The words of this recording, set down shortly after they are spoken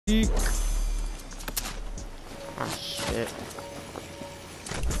Peek. Oh shit.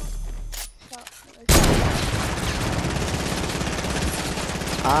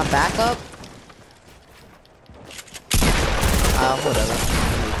 Back up. Whatever.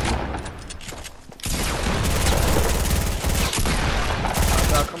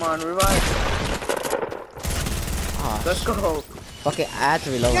 Oh, come on, revive. Oh, let's go. Okay, I had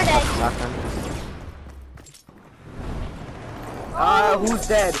to reload my shotgun. Who's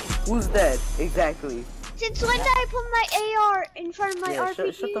dead? Who's dead? Exactly. Since when did I put my AR in front of my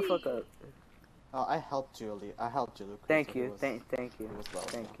RPG? Shut the fuck up. Oh, I helped you, Lucas. Thank you. Thank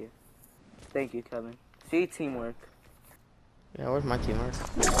you. Thank you, Kevin. See, teamwork. Yeah, where's my teamwork?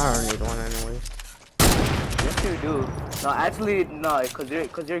 I don't need one anyways. Yes, you do. No, actually, no, cause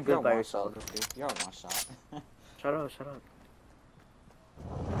you're good by yourself. You're a one shot. Shut up.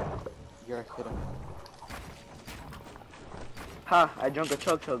 You're a hit 'em. Ha! I drunk a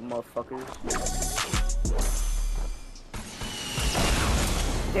chug, motherfuckers.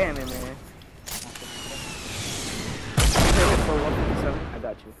 Damn it, man. I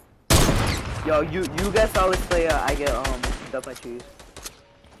got you. Yo, you guys always play. I get Duck by Cheese.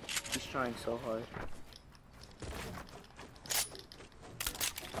 He's trying so hard.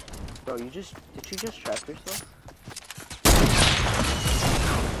 Bro, did you just trap yourself?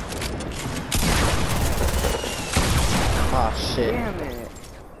 Oh shit. Damn it.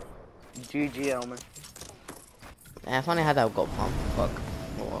 GG, Elmer. Man, if only I had that gold pump. Fuck.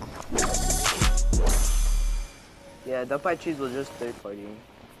 Oh well. Yeah, Duck by Cheese was just third party.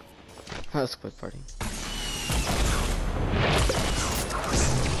 That's a quick party.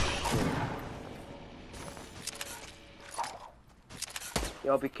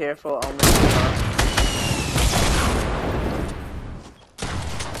 Yo, be careful, Elmer.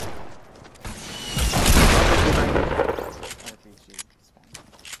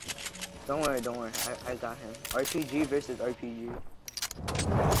 Don't worry. I got him. RPG versus RPG.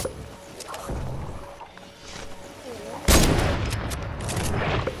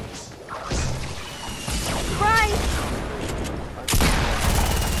 Right.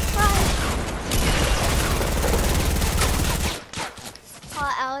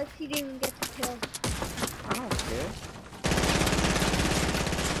 Oh, Alex, you didn't even get the kill. I don't care.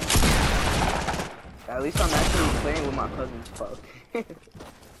 At least I'm actually playing with my cousins. Fuck.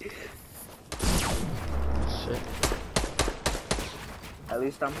 Shit. At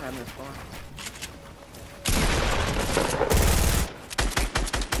least I'm having fun.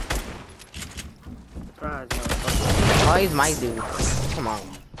 Surprise, motherfucker. Oh, he's my dude. Come on.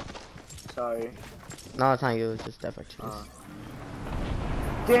 Sorry. No, it's not you. It's just Death by Cheese.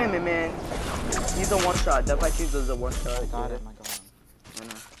 Damn it, man. He's a one shot. Death by Cheese is a one shot. I got him. I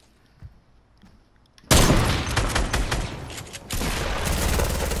know.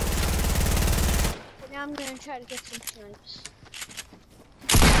 Now I'm gonna try to get some snipes.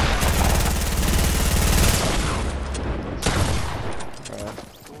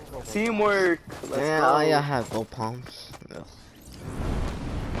 Teamwork. Man, all y'all have gold pumps. Ugh.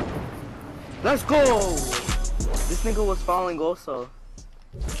 Let's go. This nigga was falling also.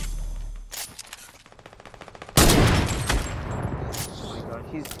 Oh my god,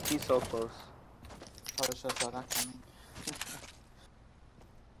 he's so close. Probably should have saw that coming.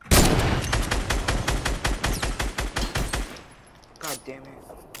 God damn it.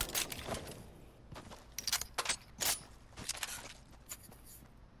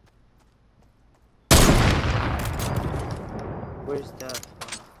 Where's that?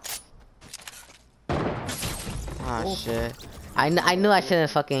 Oh shit. I knew I should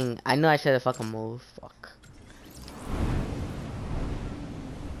have fucking moved. Fuck.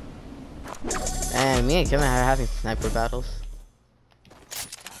 Man, me and Kevin are having sniper battles.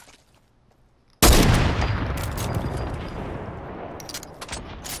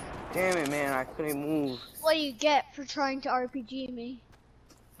 Damn it, man, I couldn't move. What do you get for trying to RPG me?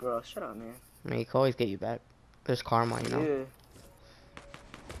 Bro, shut up, man. I mean, he can always get you back. There's karma, you know. Yeah.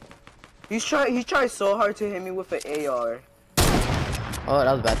 He tried so hard to hit me with an AR. Oh,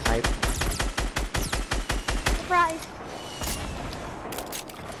 that was a bad type. Surprise!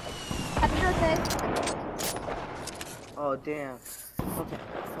 Happy birthday! Oh damn. Okay,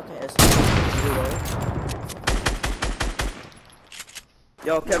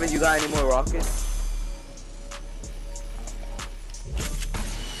 yo, Kevin, you got any more rockets?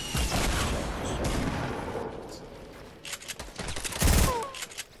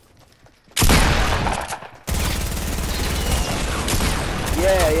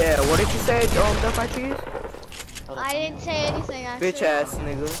 Yeah. What did you say, Duck by Cheese? I didn't say anything, actually. Bitch ass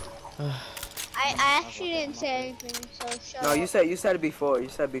nigga. I I actually didn't say anything, so shut No, up. you said it before. You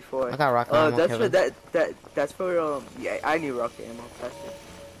said before. I got rocket ammo, That's for Kevin. that's for yeah, I need rocket ammo. That's it.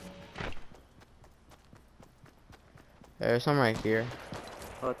 There's some right here.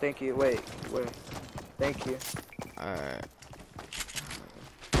 Oh, thank you. Wait. Thank you. Alright.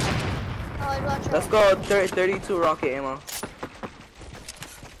 Oh, watch Let's out. go 32 rocket ammo.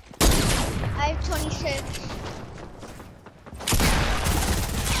 I have 26.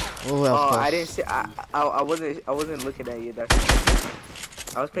 Ooh, that was Oh, close. I didn't see. I wasn't looking at you. That's.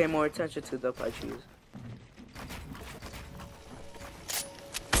 I was paying more attention to the I choose.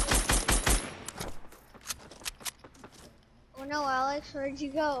 Oh no, Alex, where'd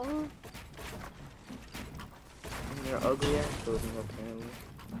you go? You're ugly ass building apparently.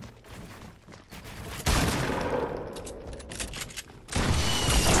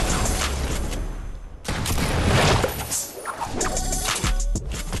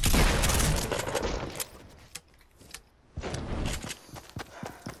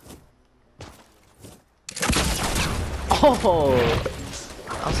 Oh!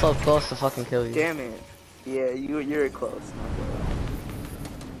 I'm so close to fucking kill you. Damn it. Yeah, you're close.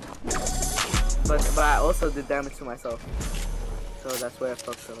 But I also did damage to myself. So that's where I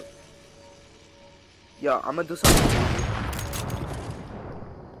fucked up. Yo, I'm gonna do something.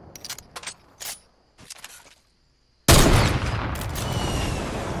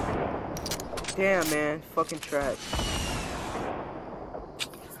 Damn, man. Fucking trash.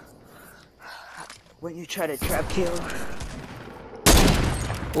 When you try to trap kill.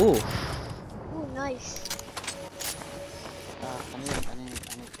 Ooh. Oh, nice. I need to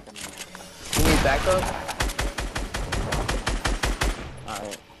come in. You need backup?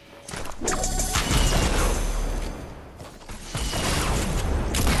 Alright.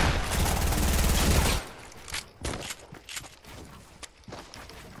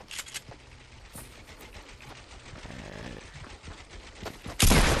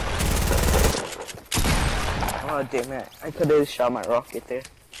 Oh damn it. I could have shot my rocket there.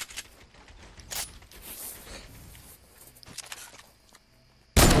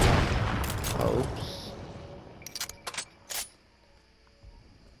 Oops.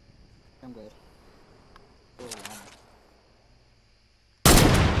 I'm good. Ooh, wow.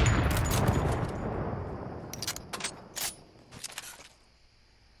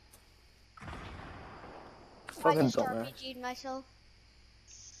 I Fucking just dumbass. RPG'd myself.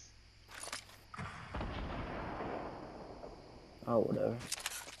 Oh, whatever.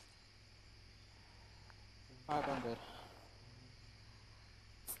 Alright, I'm good.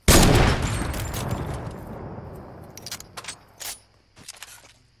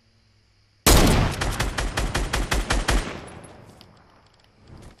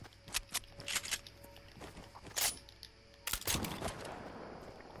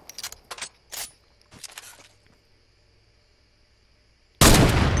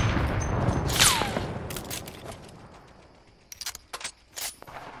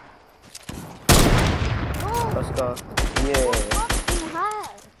 Let's go. Yeah. What pump do you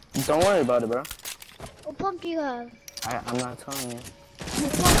have? Don't worry about it, bro. What pump do you have? I'm not telling you.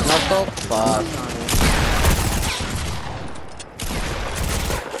 What the fuck?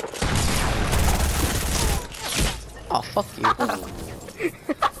 Oh, fuck you.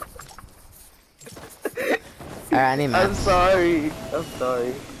 Alright, I need I'm mats. sorry. I'm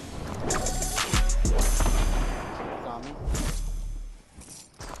sorry. Got me.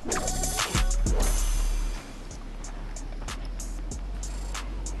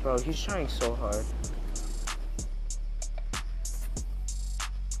 Bro, he's trying so hard.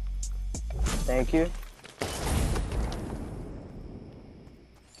 Thank you.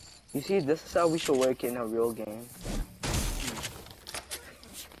 You see, this is how we should work in a real game.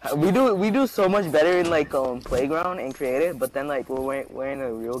 We do so much better in like playground and creative, but then like we're in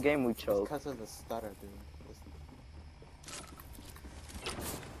a real game we choke. Because of the stutter, dude.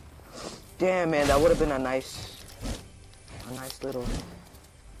 Damn man, that would have been a nice little.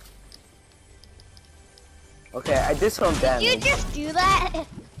 Okay, I did some Did you damage. just do that?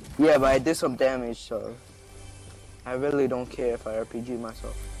 Yeah, but I did some damage, so I really don't care if I RPG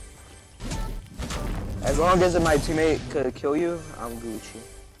myself. As long as my teammate could kill you, I'm Gucci.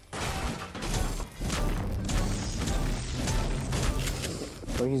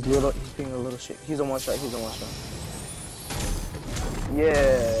 But he's being a little shit. He's a one shot.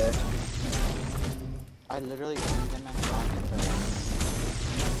 Yeah. I literally beat him and knocked him.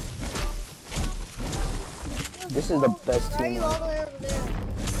 This is the best Why are team. you all the way over there?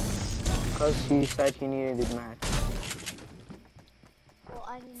 Because he said he needed his match. Well,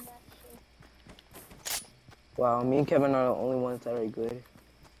 I need that too. Wow, me and Kevin are the only ones that are good.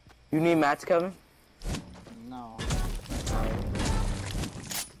 You need mats, Kevin? No.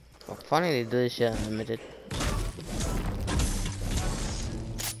 Well, funny they do this shit unlimited.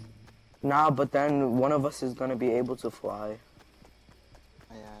 Nah, but then one of us is gonna be able to fly.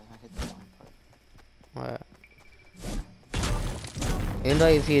 Oh, yeah, I hit the wrong part. Alright. Even though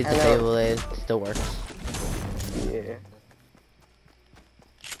if you disable it, it still works. Yeah.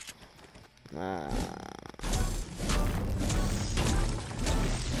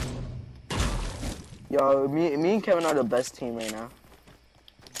 Yo, me and Kevin are the best team right now.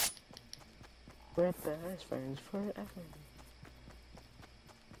 We're best friends forever.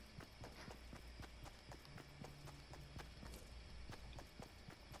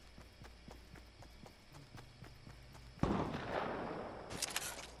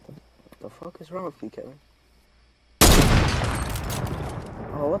 The fuck is wrong with you, Kevin?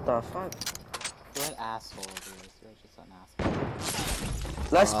 Oh, what the fuck? You're an asshole, dude. You're just an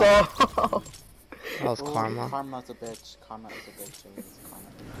asshole. Let's go! That was Ooh, karma. Karma's a bitch. Karma is a bitch. It is karma.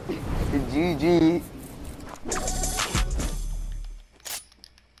 GG.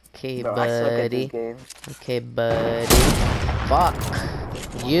 Okay, Bro, I suck at this buddy. game. Okay, buddy. Fuck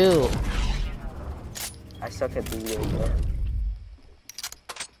you. I suck at this game, bro.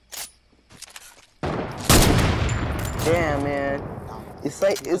 Damn, man. It's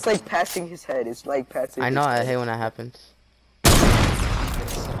like passing his head. It's like passing. I know. his I head. hate when that happens.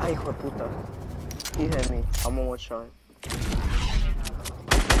 Ay, hijo de puta. He hit me. I'm on one shot.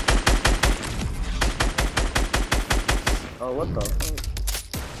 Oh, what the fuck?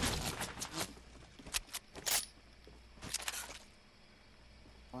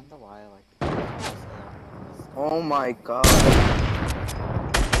 I wonder why I like this. Oh my god.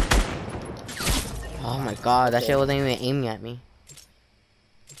 Oh my god, that shit wasn't even aiming at me.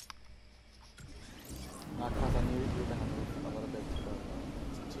 Not because I knew you were gonna move a little bit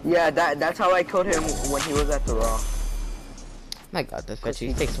to Yeah, that's how I killed him when he was at the raw. My god, this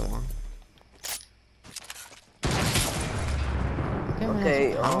bitch takes so long.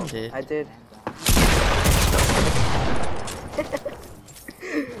 Okay, Pounded. I did.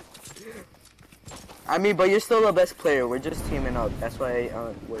 I mean, but you're still the best player. We're just teaming up. That's why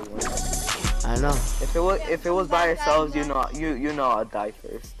we're winning. I know. If it was by yourselves, you know I'd die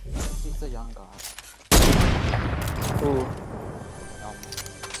first. He's a young god. Who? Oh,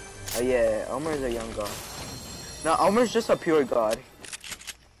 Oh yeah, Elmer's a young god. No, Elmer's just a pure god.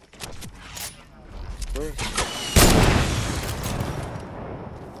 Where is he?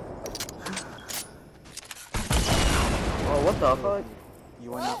 Oh, what the fuck?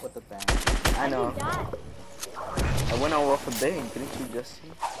 you went out with the bang. I know. Die. I went out off a bang. Didn't you just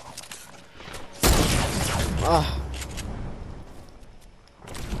see? Oh,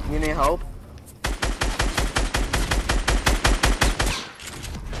 You need help?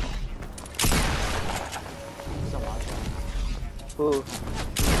 He's a lot. Who?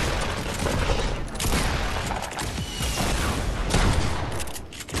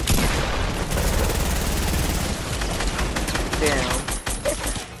 Damn.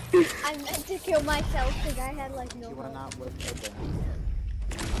 I meant to kill myself because I had like no You went health. out with a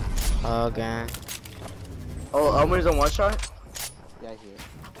bang. again. Oh, Elmer's on one shot? Yeah, here.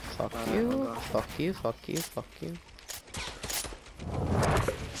 Fuck no, you. no. Fuck you. Fuck you. Fuck you.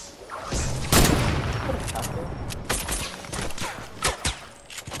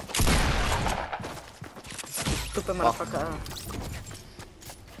 Stupid motherfucker.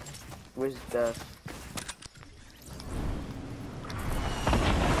 Where's Death?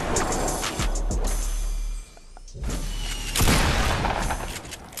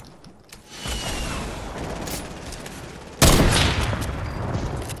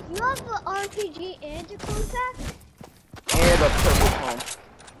 You have an RPG and a contact? And a purple pump.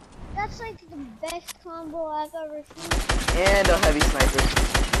 That's like the best combo I've ever seen. And a heavy sniper.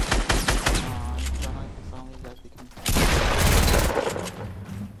 Finally you guys become friends.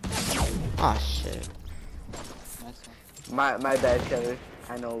 Oh shit. Nice one. My bad, Kevin.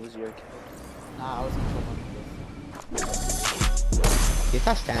 I know it was your kill. Nah, I wasn't sure about this. You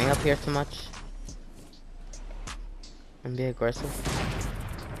stop standing up here too much? And be aggressive.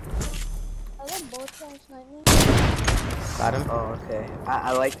 I got both guys snipe me. Got him. Oh, okay.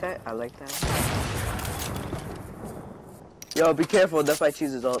 I like that. I like that. Yo, be careful. That's why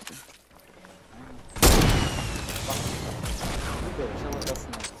cheese is up. You good, chill with us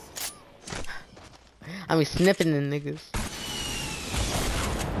next. I mean, sniffing the niggas.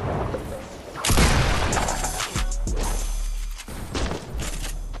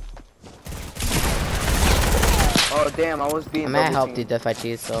 Oh, damn. I was being I mean, I double helped you teamed. death by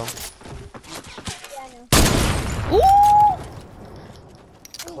cheese, so. Yeah, I know. Ooh!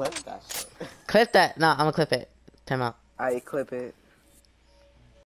 Clip that. Clip that. No, I'm gonna clip it. Time out. I clip it.